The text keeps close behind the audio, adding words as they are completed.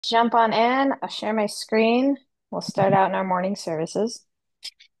Jump on in. I'll share my screen. We'll start out in our morning services.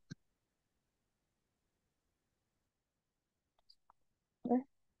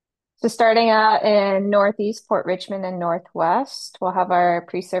 So starting out in Northeast, Port Richmond, and Northwest, we'll have our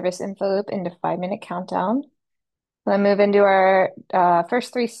pre-service info loop into 5-minute countdown. We'll then move into our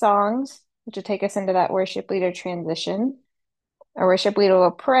first three songs, which will take us into that worship leader transition. Our worship leader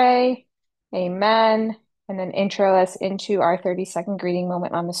will pray, amen, and then intro us into our 30-second greeting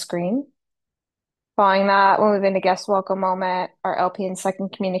moment on the screen. Following that, we'll move into guest welcome moment. Our LP and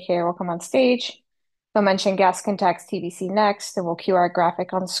second communicator will come on stage. They'll mention guest can text TBC next, and we'll cue our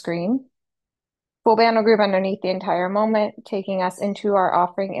graphic on screen. Full band will group underneath the entire moment, taking us into our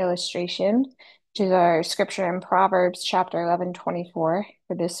offering illustration, which is our scripture in Proverbs chapter 11:24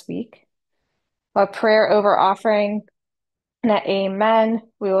 for this week. A prayer over offering and at amen.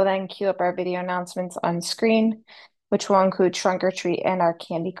 We will then cue up our video announcements on screen, which will include trunk or treat and our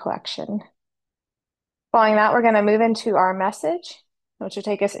candy collection. Following that, we're going to move into our message, which will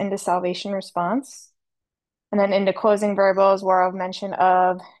take us into salvation response, and then into closing verbals, where I'll mention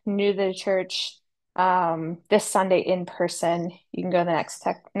of new to the church this Sunday in person. You can go to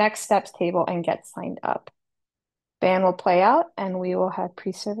the next steps table and get signed up. Band will play out, and we will have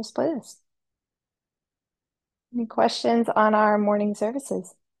pre-service playlist. Any questions on our morning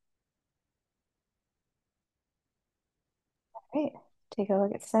services? All right, take a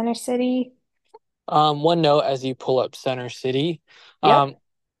look at Center City. One note as you pull up Center City. Yep.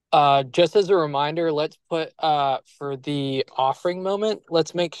 Um, just as a reminder, let's put for the offering moment,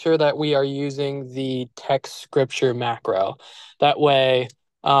 let's make sure that we are using the text scripture macro. That way,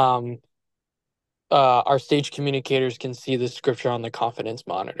 um, our stage communicators can see the scripture on the confidence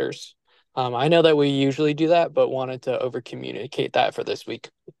monitors. I know that we usually do that, but wanted to over communicate that for this week.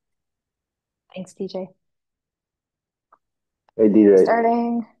 Thanks, DJ. Hey DJ,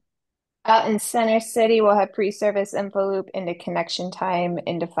 Starting out in Center City, we'll have pre-service info loop into connection time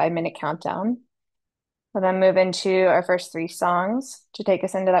into 5-minute countdown. We'll then move into our first three songs to take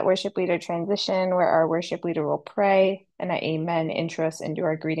us into that worship leader transition where our worship leader will pray and an amen intro us into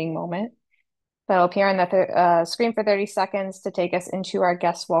our greeting moment. That'll appear on the screen for 30 seconds to take us into our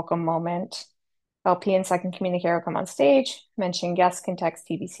guest welcome moment. LP and second communicator will come on stage, mention guests can text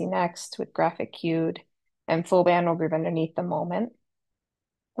TBC next with graphic cued, and full band will group underneath the moment.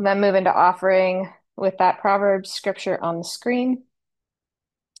 We'll then move into offering with that Proverbs scripture on the screen.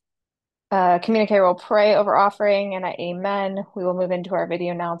 Communicator will pray over offering and at amen. We will move into our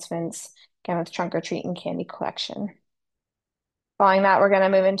video announcements, again with trunk or treat and candy collection. Following that, we're going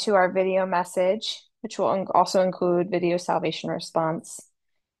to move into our video message, which will also include video salvation response,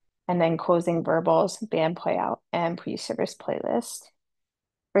 and then closing verbals, band playout, and pre-service playlist.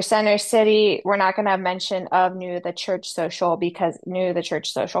 For Center City, we're not going to have mention of New to the Church Social because New to the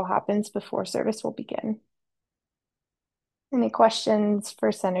Church Social happens before service will begin. Any questions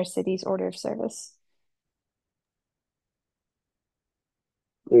for Center City's order of service?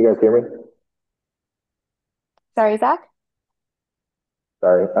 can you guys hear me? Sorry, Zach?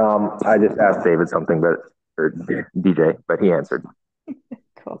 Sorry. I just asked David something, or DJ, but he answered.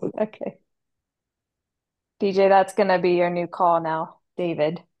 Cool. Okay. DJ, that's going to be your new call now,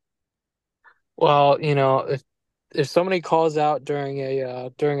 David. Well, if somebody calls out during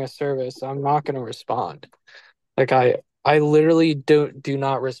a service, I'm not going to respond. Like I literally do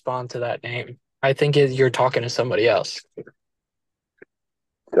not respond to that name. I think you're talking to somebody else.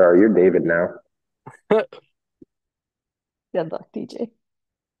 Sorry, you're David now. Good luck, DJ.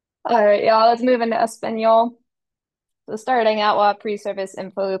 All right, y'all, let's move into Espanol. So starting out, we'll have pre-service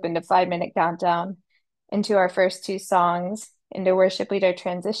info loop into 5-minute countdown into our first two songs, into worship leader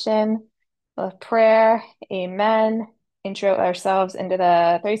transition, we'll have prayer, amen, intro ourselves into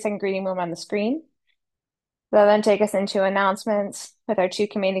the 30-second greeting moment on the screen. They'll then take us into announcements with our two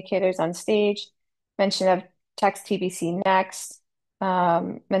communicators on stage, mention of text TBC next,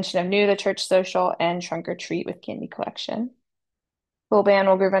 mention of new to the church social, and trunk or treat with candy collection. Full band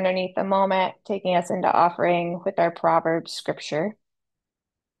will groove underneath the moment, taking us into offering with our Proverbs scripture.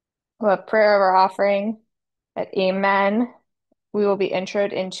 We'll have prayer of our offering at amen. We will be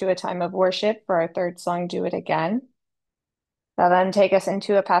introed into a time of worship for our third song, Do It Again. They'll then take us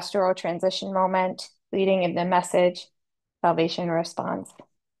into a pastoral transition moment, leading in the message, salvation response,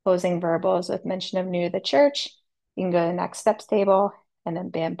 closing verbals with mention of new to the church. You can go to the next steps table and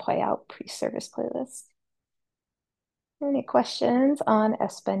then band play out pre-service playlist. Any questions on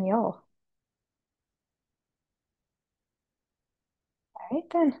Espanol? All right,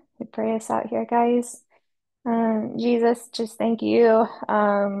 then we pray us out here, guys. Jesus, just thank you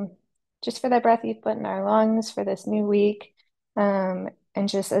just for the breath you've put in our lungs for this new week. And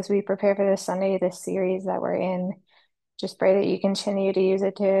just as we prepare for this Sunday, this series that we're in, just pray that you continue to use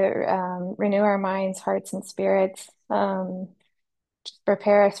it to renew our minds, hearts, and spirits. Just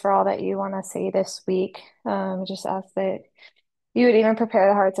prepare us for all that you want to say this week. Just ask that you would even prepare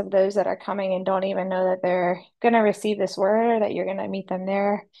the hearts of those that are coming and don't even know that they're going to receive this word or that you're going to meet them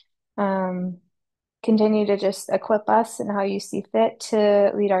there. Um, Continue to just equip us in how you see fit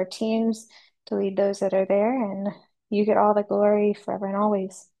to lead our teams, to lead those that are there, and you get all the glory forever and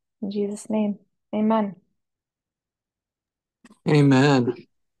always. In Jesus' name, amen. Amen.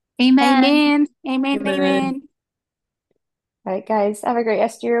 Amen. Amen. Amen. Amen. Amen. All right, guys, have a great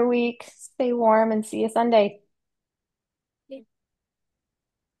rest of your week. Stay warm and see you Sunday.